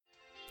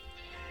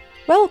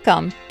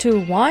Welcome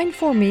to Wine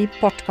for Me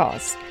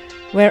podcast,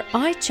 where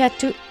I chat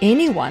to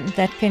anyone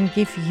that can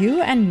give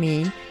you and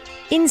me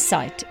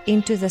insight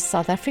into the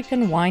South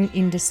African wine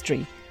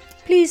industry.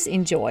 Please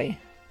enjoy.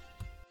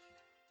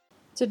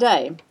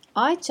 Today,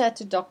 I chat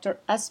to Dr.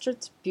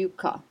 Astrid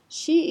Buca.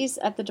 She is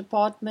at the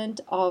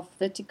Department of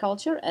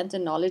Viticulture and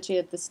Enology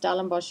at the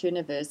Stellenbosch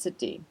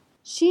University.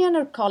 She and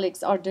her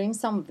colleagues are doing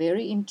some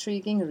very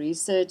intriguing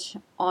research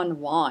on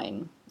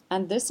wine,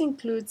 and this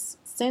includes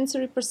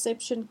sensory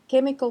perception,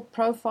 chemical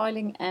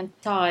profiling, and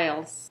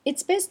tiles.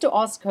 It's best to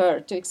ask her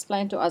to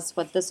explain to us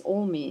what this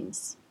all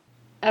means.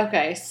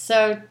 Okay,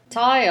 so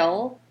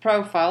tile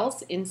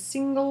profiles in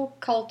single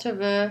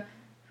cultivar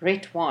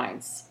red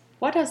wines.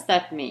 What does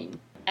that mean?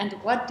 And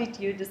what did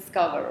you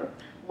discover?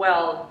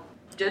 Well,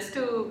 just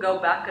to go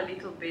back a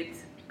little bit,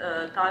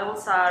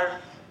 tiles are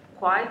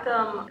quite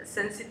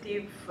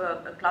sensitive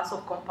class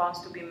of compounds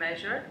to be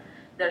measured.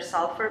 They're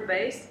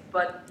sulfur-based,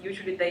 but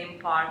usually they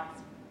impart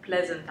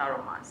pleasant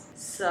aromas.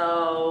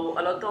 So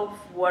a lot of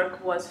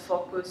work was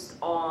focused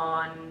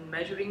on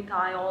measuring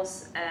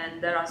tiles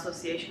and their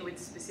association with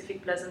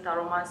specific pleasant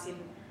aromas in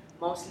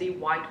mostly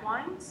white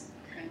wines,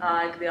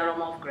 like the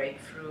aroma of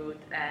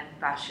grapefruit and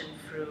passion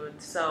fruit.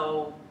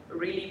 So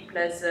really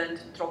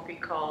pleasant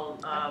tropical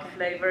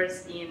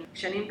flavors in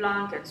Chenin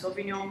Blanc and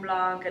Sauvignon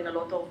Blanc and a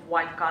lot of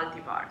white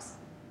cultivars.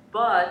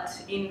 But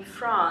in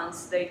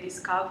France, they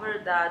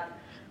discovered that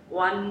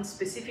one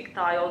specific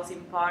tiles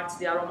imparts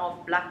the aroma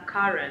of black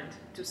currant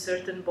to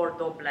certain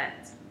Bordeaux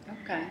blends.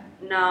 Okay.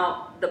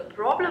 Now, the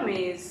problem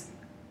is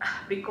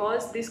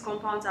because these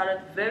compounds are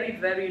at very,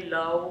 very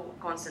low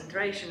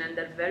concentration and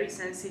they're very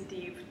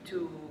sensitive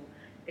to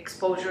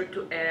exposure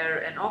to air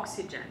and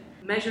oxygen,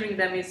 measuring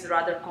them is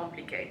rather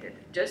complicated.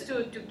 Just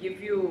to give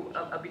you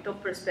a bit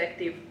of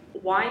perspective,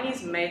 wine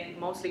is made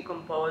mostly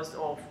composed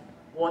of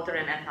water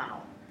and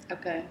ethanol.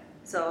 Okay.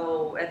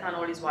 So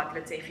ethanol is what,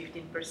 let's say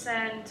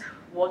 15%,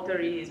 water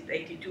is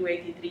 82,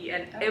 83,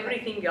 and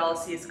everything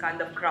else is kind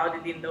of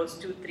crowded in those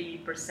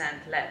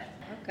 2-3% left.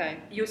 Okay.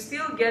 You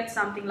still get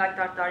something like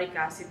tartaric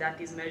acid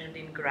that is measured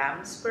in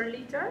grams per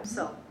liter.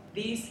 So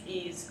this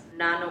is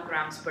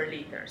nanograms per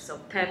liter, so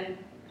 10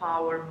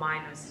 power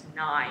minus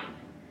 9,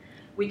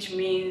 which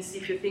means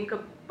if you think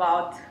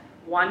about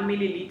 1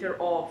 milliliter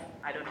of,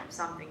 I don't know,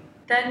 something,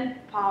 10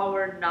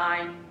 power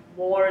 9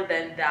 more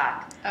than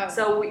that. Oh.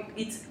 So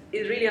it's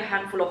really a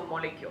handful of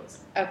molecules.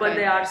 Okay. But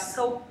they are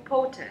so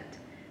potent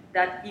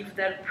that if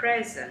they're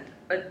present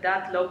at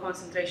that low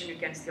concentration, you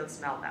can still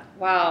smell them.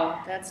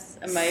 Wow, that's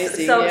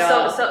amazing. So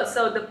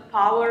the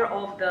power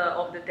of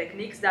the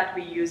techniques that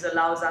we use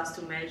allows us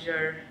to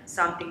measure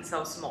something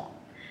so small.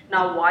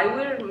 Now, why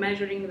we're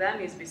measuring them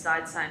is,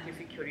 besides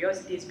scientific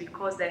curiosity, is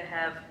because they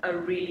have a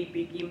really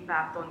big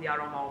impact on the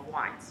aroma of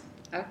wines.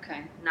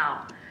 Okay.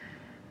 Now,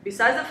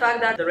 besides the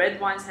fact that the red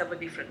wines have a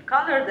different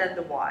color than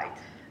the white,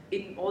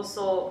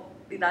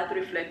 that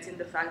reflects in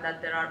the fact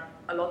that there are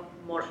a lot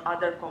more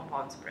other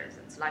compounds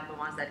present, like the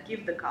ones that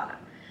give the color,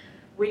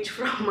 which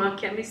from a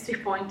chemistry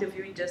point of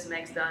view, it just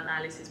makes the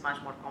analysis much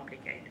more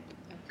complicated.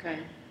 Okay.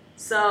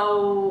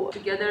 So,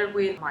 together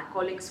with my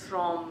colleagues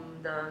from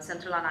the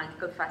Central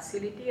Analytical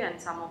Facility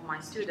and some of my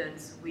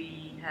students,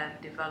 we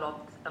have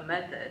developed a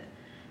method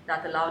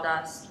that allowed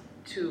us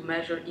to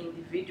measure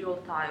individual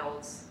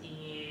tiles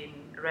in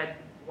red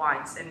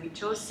wines. And we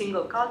chose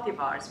single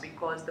cultivars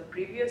because the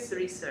previous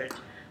research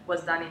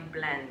was done in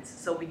blends.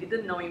 So we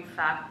didn't know, in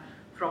fact,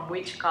 from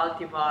which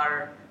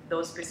cultivar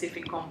those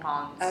specific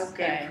compounds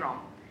came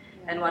from.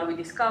 And what we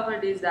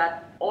discovered is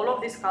that all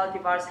of these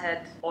cultivars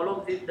had all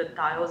of the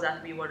tiles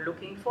that we were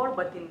looking for,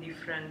 but in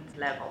different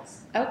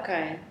levels.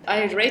 Okay.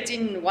 I read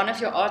in one of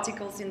your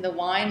articles in the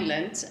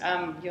Wineland,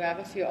 you have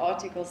a few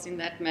articles in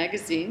that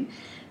magazine,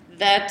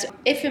 that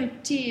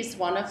FMT is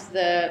one of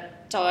the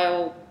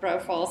tile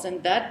profiles,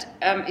 and that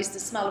is the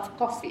smell of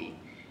coffee.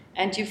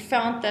 And you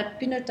found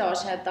that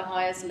Pinotage had the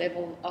highest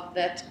level of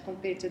that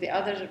compared to the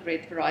other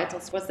red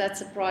varietals. Was that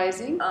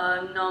surprising?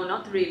 No,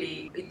 not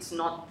really. It's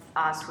not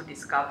us who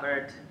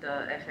discovered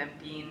the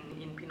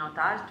FMT in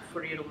Pinotage,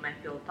 furyl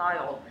methyl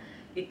thiol.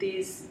 It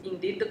is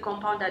indeed the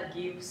compound that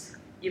gives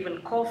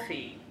even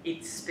coffee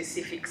its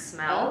specific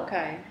smell.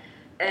 Okay.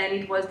 And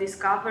it was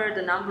discovered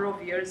a number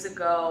of years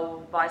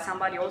ago by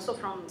somebody also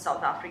from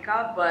South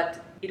Africa,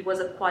 but it was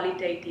a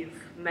qualitative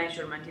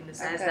measurement in the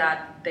sense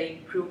that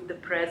they proved the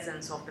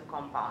presence of the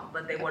compound,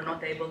 but they were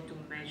not able to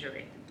measure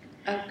it.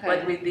 Okay.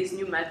 But with this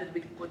new method,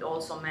 we could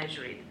also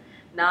measure it.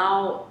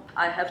 Now,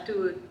 I have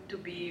to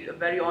be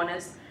very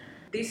honest,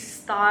 this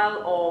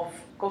style of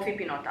coffee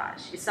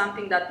Pinotage is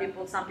something that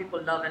some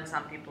people love and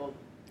some people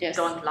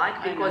don't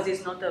like, because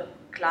it's not a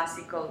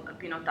classical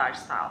Pinotage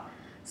style.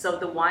 So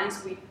the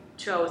wines we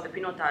chose, the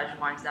Pinotage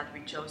wines that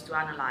we chose to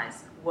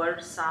analyze, were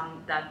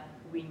some that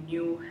we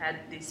knew had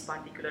this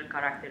particular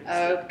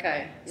characteristic.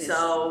 Okay. Yes.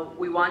 So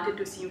we wanted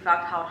to see, in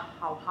fact,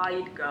 how high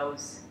it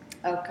goes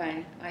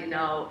Okay, I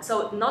know.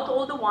 So not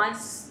all the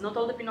wines, not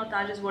all the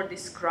pinotages were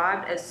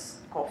described as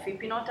coffee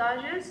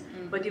pinotages,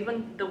 but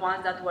even the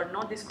ones that were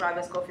not described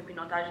as coffee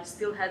pinotages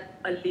still had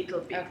a little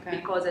bit.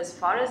 Because as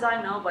far as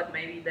I know, but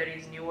maybe there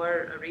is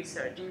newer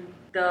research,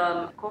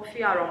 the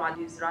coffee aroma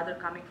is rather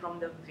coming from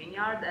the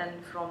vineyard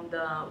and from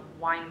the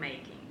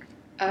winemaking.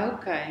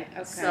 Okay.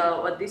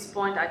 So at this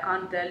point, I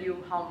can't tell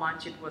you how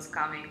much it was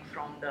coming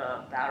from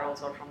the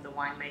barrels or from the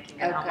winemaking,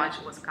 and how much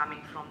was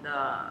coming from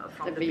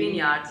the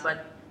vineyards.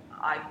 But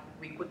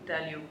we could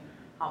tell you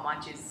how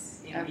much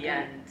is in the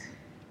end.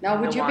 Now,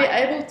 would you be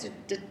able to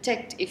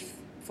detect if,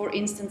 for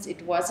instance,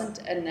 it wasn't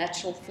a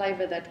natural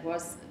flavor that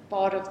was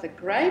part of the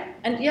grape?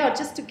 And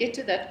just to get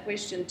to that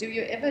question, do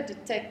you ever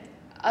detect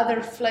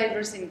other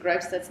flavors in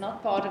grapes that's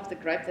not part of the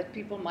grape that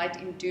people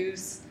might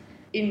induce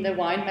in the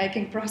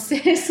winemaking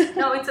process?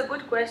 No, it's a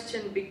good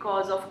question,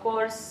 because of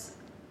course,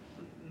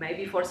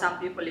 maybe for some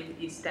people it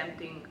is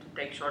tempting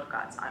to take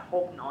shortcuts. I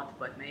hope not,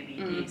 but maybe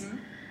it is.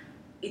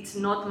 It's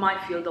not my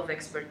field of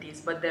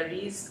expertise, but there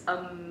is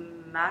a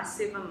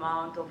massive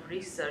amount of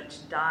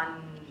research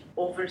done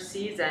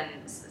overseas,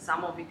 and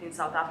some of it in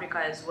South Africa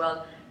as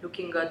well,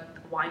 looking at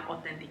wine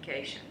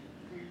authentication.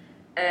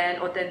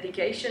 And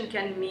authentication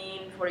can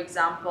mean, for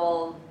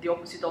example, the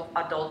opposite of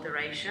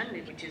adulteration,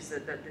 which is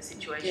the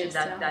situation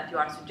that you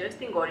are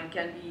suggesting, or it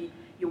can be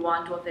you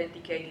want to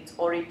authenticate its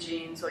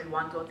origins, or you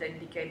want to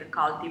authenticate the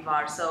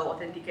cultivar. So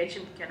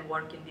authentication can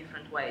work in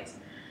different ways.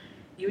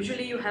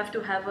 Usually you have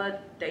to have a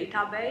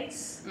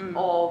database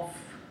of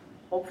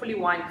hopefully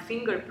wine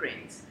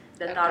fingerprints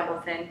that are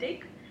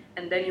authentic,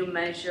 and then you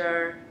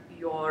measure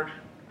your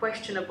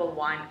questionable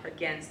wine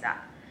against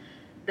that.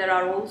 There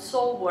are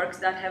also works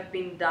that have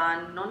been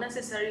done, not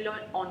necessarily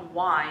on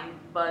wine,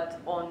 but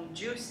on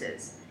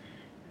juices.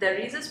 There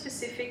is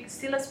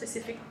still a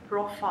specific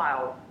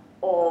profile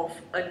of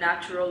a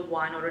natural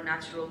wine or a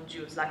natural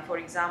juice. Like, for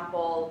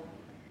example,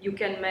 you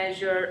can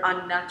measure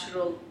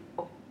unnatural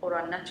or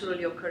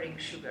unnaturally occurring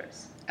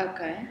sugars.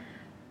 Okay.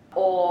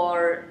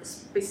 Or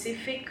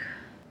specific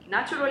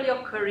naturally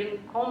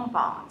occurring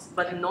compounds,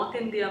 but not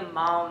in the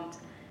amount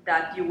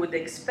that you would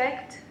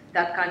expect.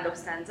 That kind of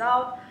stands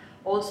out.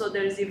 Also,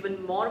 there's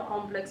even more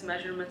complex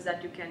measurements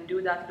that you can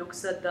do that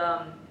looks at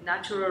the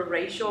natural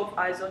ratio of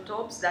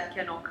isotopes that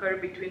can occur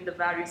between the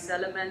various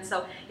elements.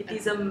 So it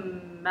is a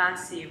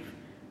massive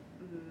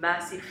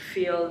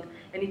field,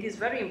 and it is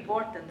very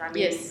important. I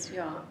mean,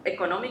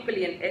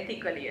 economically and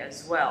ethically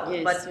as well.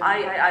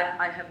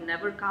 I have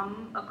never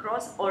come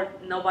across, or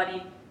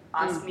nobody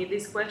asked me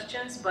these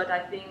questions, but I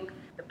think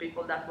the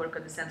people that work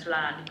at the Central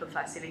Analytical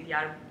Facility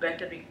are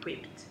better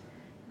equipped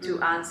to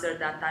answer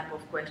that type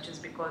of questions,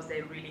 because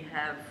they really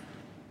have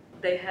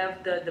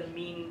the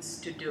means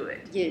to do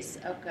it. Yes,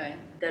 okay.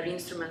 Their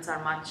instruments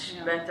are much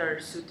better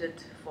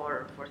suited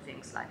for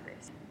things like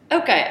this.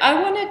 Okay, I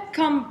want to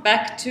come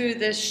back to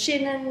the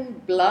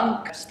Chenin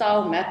Blanc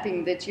style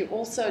mapping that you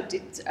also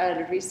did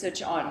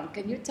research on.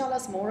 Can you tell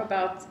us more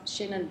about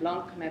Chenin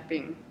Blanc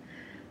mapping?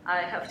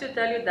 I have to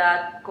tell you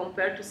that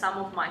compared to some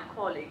of my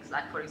colleagues,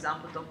 like for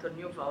example Dr.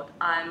 Nieuwoudt,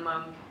 I'm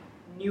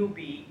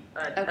newbie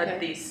at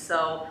this,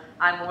 so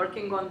I'm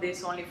working on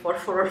this only for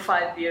 4 or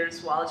 5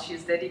 years, while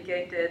she's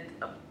dedicated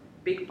a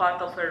big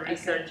part of her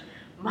research,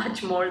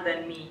 much more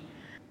than me.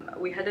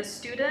 We had a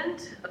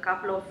student a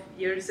couple of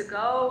years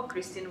ago,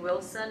 Christine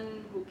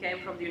Wilson, who came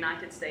from the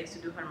United States to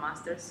do her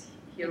master's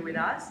here with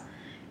us,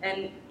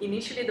 and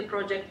initially the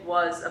project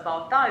was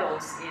about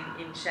thiols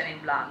in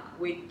Chenin Blanc,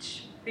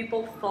 which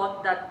people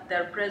thought that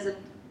they're present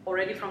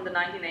already from the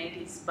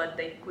 1980s, but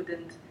they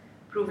couldn't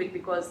prove it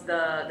because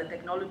the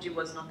technology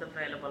was not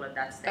available at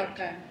that stage.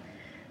 Okay.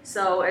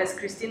 So as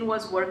Christine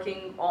was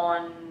working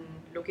on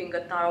looking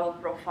at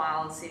thiol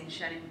profiles in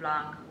Chenin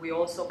Blanc, we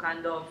also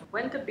kind of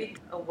went a bit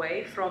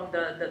away from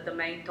the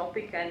main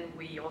topic, and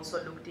we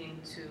also looked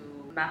into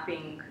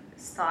mapping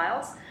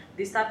styles.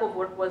 This type of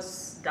work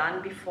was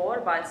done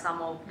before by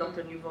some of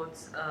Dr.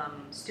 Nieuwoudt's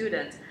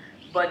students,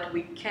 but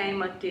we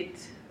came at it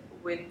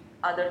with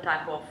other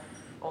type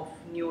of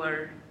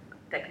newer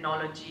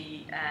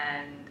technology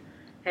and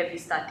heavy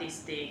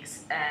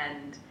statistics,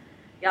 and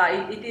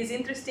it is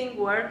interesting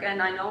work.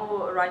 And I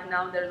know right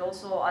now there's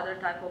also other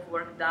type of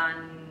work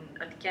done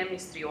at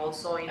chemistry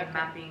also in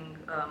mapping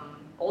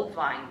old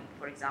vine,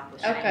 for example,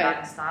 Chenin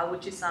Blanc style,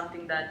 which is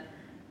something that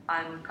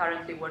I'm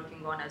currently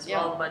working on as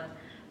well. But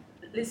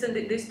listen,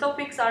 these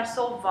topics are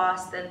so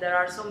vast and there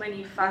are so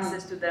many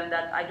facets to them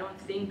that I don't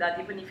think that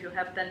even if you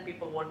have 10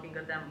 people working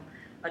at them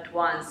at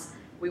once,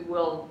 we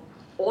will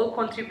all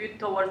contribute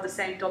towards the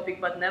same topic,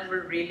 but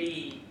never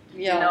really,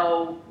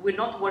 we're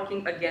not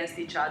working against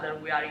each other.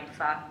 We are in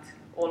fact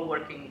all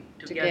working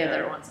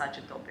together on such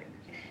a topic.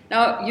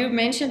 Now, you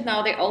mentioned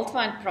the Old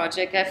Vine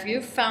project. Have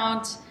you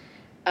found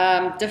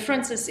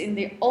differences in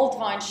the Old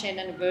Vine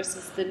Chenin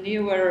versus the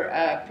newer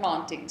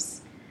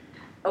plantings?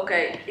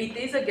 Okay, it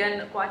is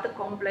again quite a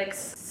complex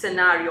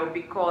scenario,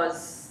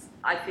 because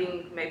I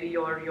think maybe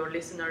your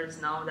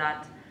listeners know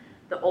that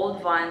the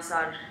old vines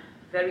are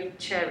very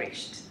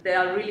cherished. They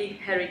are really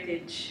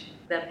heritage,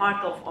 they're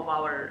part of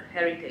our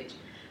heritage.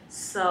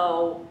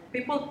 So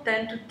people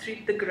tend to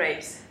treat the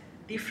grapes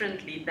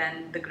differently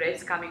than the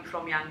grapes coming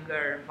from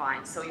younger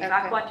vines. So in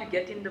fact, what you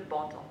get in the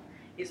bottle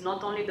is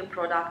not only the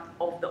product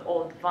of the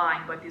old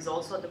vine, but is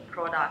also the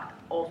product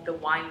of the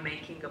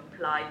winemaking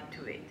applied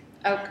to it.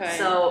 Okay.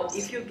 So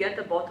if you get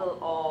a bottle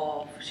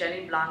of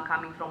Chenin Blanc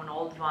coming from an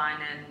old vine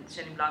and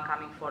Chenin Blanc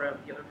coming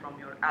from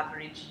your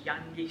average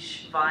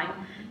youngish vine,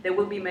 there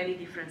will be many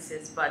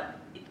differences, but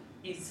it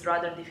is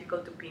rather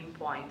difficult to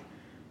pinpoint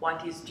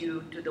what is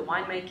due to the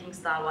winemaking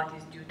style, what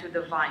is due to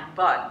the vine.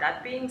 But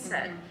that being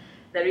said,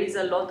 there is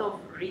a lot of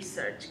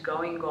research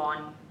going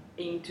on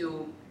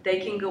into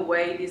taking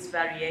away this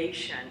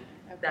variation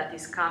that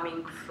is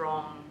coming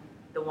from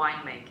the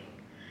winemaking.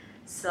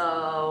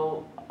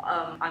 So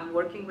I'm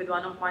working with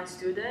one of my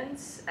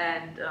students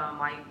and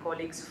my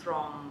colleagues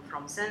from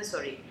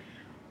Sensory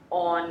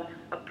on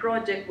a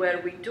project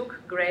where we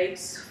took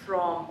grapes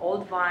from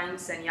old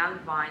vines and young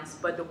vines,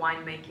 but the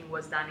winemaking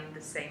was done in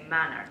the same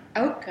manner.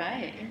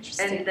 Okay,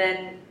 interesting. And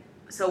then,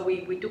 so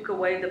we took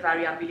away the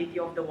variability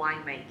of the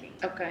winemaking.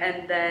 Okay.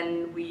 And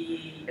then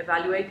we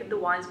evaluated the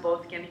wines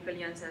both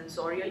chemically and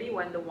sensorially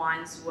when the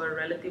wines were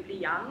relatively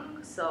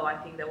young. So I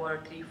think there were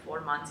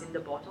 3-4 months in the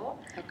bottle.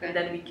 Okay. And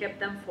then we kept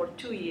them for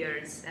 2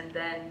 years, and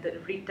then the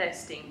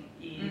retesting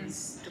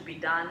is to be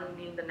done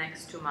in the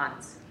next 2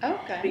 months.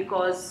 Okay.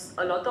 Because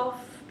a lot of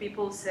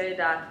people say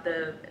that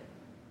the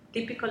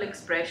typical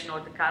expression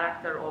or the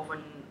character of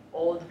an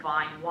old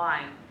vine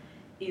wine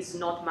is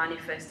not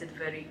manifested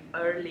very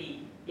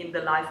early in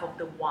the life of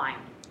the wine,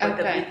 but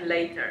a bit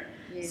later.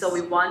 Yes. So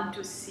we want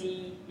to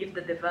see if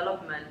the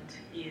development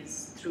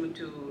is true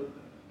to,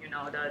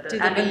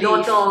 the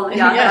anecdotal,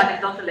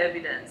 anecdotal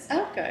evidence.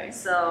 Okay.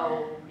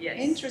 So yes.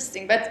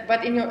 Interesting.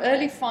 But in your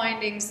early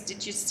findings,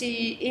 did you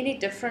see any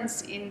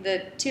difference in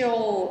the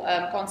teal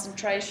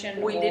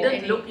concentration? We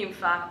didn't look, in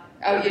fact,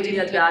 really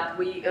at that.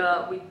 We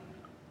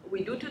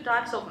do 2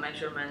 types of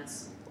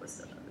measurements.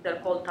 They're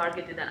called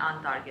targeted and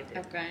untargeted.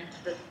 Okay.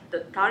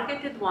 The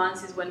targeted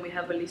ones is when we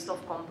have a list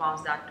of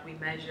compounds that we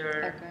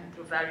measure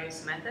through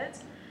various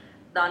methods.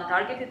 The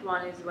untargeted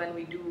one is when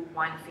we do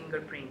wine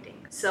fingerprinting.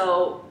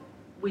 So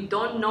we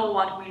don't know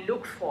what we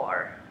look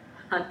for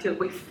until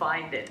we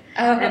find it.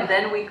 And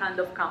then we kind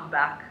of come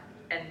back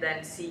and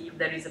then see if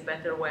there is a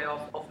better way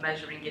of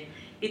measuring it.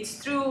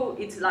 It's true,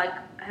 it's like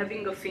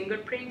having a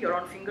fingerprint, your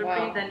own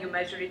fingerprint, then you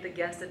measure it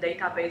against the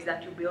database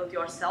that you built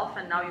yourself,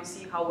 and now you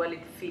see how well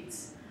it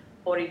fits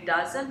or it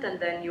doesn't, and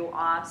then you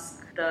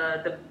ask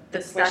the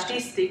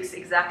statistics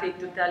exactly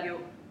to tell you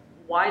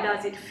why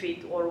does it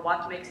fit, or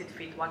what makes it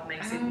fit, what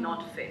makes it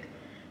not fit.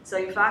 So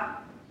in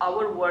fact,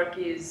 our work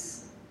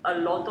is a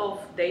lot of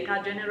data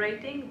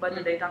generating, but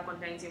the data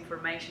contains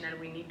information, and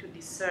we need to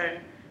discern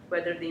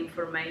whether the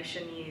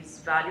information is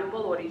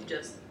valuable or is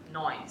just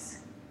noise.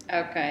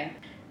 Okay.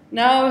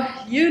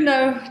 Now, you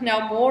know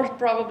now more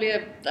probably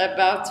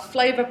about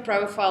flavor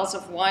profiles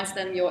of wines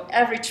than your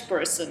average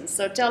person.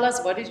 So tell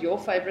us, what is your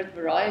favorite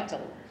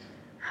varietal?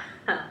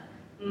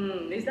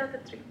 Is that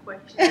a trick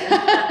question?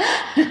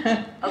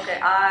 Okay,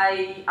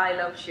 I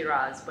love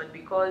Shiraz, but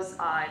because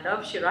I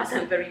love Shiraz,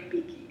 I'm very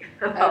picky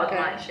about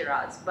my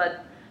Shiraz.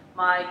 But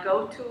my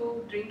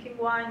go-to drinking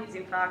wine is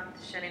in fact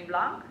Chenin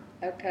Blanc.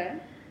 Okay.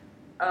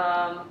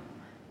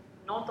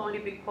 Not only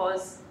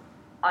because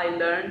I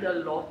learned a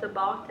lot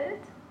about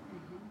it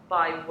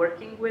by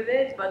working with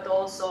it, but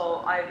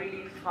also I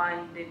really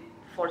find it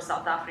for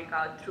South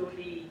Africa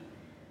truly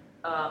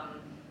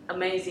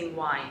amazing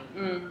wine.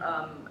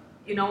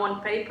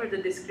 On paper the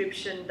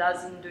description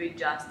doesn't do it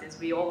justice.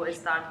 We always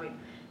start with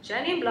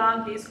Chenin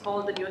Blanc is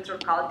called the neutral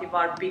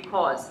cultivar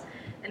because,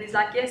 and it's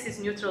like, yes, it's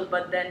neutral,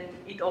 but then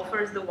it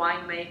offers the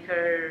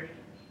winemaker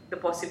the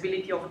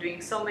possibility of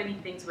doing so many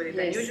things with it.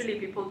 Yes. And usually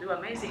people do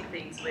amazing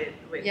things with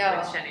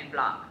Chenin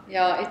Blanc.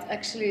 Yeah, it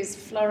actually is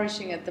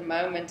flourishing at the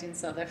moment in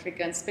South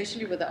Africa, and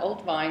especially with the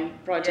Old Vine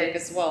project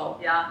as well.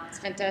 Yeah, it's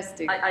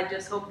fantastic. I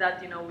just hope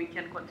that we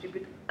can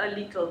contribute a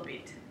little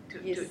bit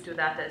to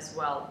that as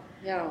well.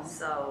 Yeah.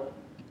 So,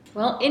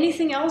 well,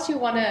 anything else you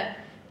want to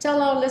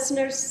tell our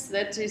listeners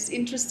that is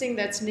interesting,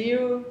 that's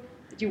new,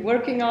 that you're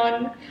working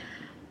on?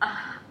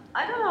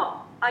 I don't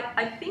know.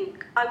 I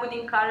think I would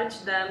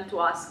encourage them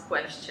to ask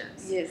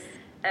questions. Yes.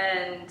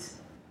 And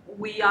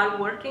we are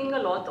working a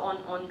lot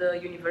on the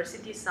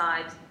university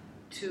side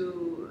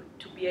to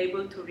be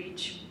able to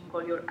reach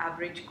your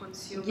average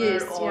consumer.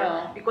 Yes,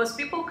 because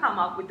people come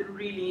up with a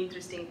really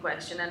interesting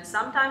question, and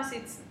sometimes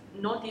it's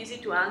not easy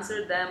to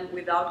answer them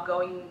without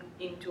going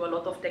into a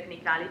lot of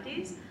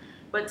technicalities,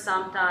 but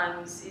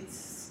sometimes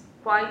it's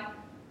quite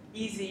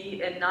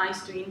easy and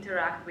nice to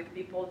interact with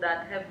people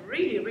that have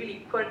really,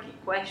 really quirky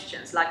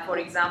questions. Like, for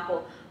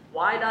example,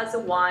 why does a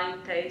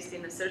wine taste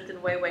in a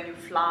certain way when you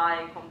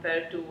fly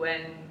compared to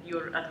when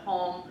you're at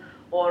home?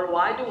 Or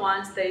why do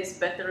wines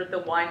taste better at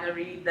the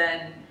winery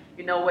than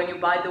when you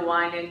buy the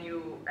wine and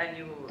you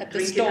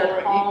drink it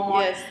at home?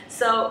 Yes.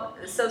 So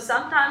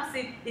sometimes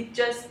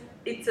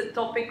it's a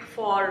topic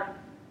for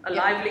a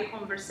lively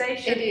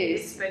conversation,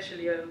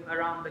 especially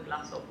around the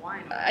glass of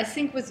wine. I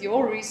think with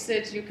your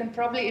research, you can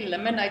probably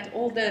eliminate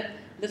all the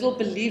little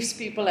beliefs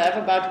people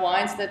have about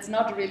wines that's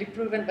not really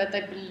proven, but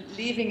they're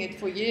believing it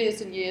for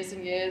years and years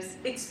and years.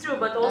 It's true,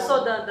 but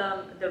also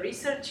the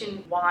research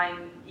in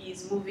wine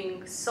is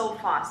moving so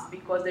fast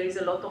because there is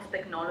a lot of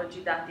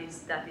technology that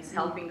is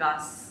helping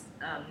us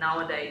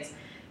nowadays.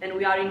 And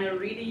we are in a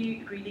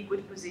really, really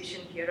good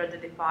position here at the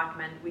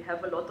department. We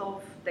have a lot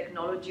of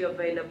technology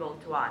available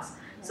to us.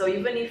 So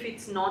even if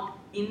it's not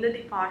in the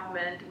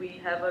department,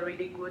 we have a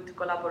really good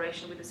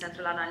collaboration with the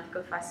Central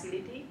Analytical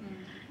Facility.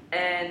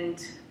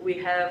 And we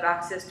have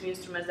access to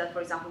instruments that, for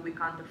example, we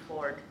can't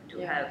afford to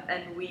have.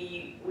 And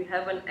we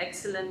have an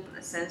excellent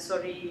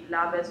sensory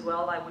lab as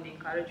well. I would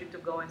encourage you to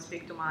go and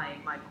speak to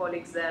my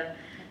colleagues there.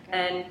 Okay.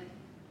 And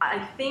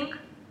I think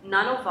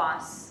none of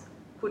us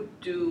could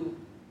do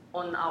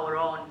on our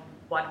own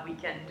what we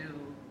can do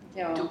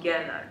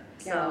together.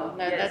 So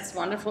that's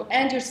wonderful.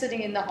 And you're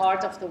sitting in the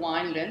heart of the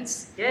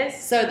winelands.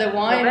 Yes. So the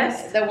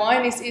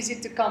wine is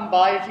easy to come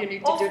by if you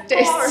need to do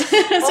tests.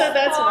 So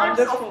that's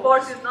wonderful. Of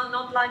course, it's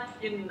not like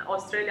in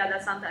Australia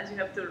that sometimes you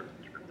have to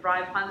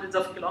drive hundreds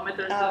of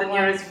kilometers to the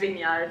nearest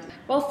vineyard.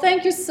 Well,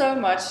 thank you so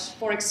much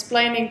for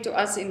explaining to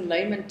us in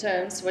layman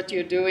terms what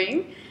you're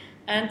doing,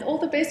 and all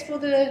the best for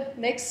the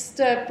next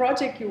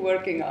project you're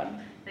working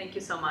on. Thank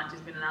you so much.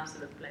 It's been an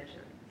absolute pleasure.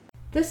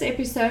 This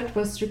episode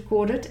was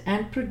recorded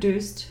and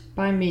produced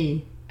by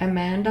me,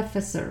 Amanda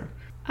Visser.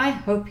 I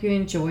hope you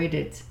enjoyed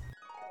it.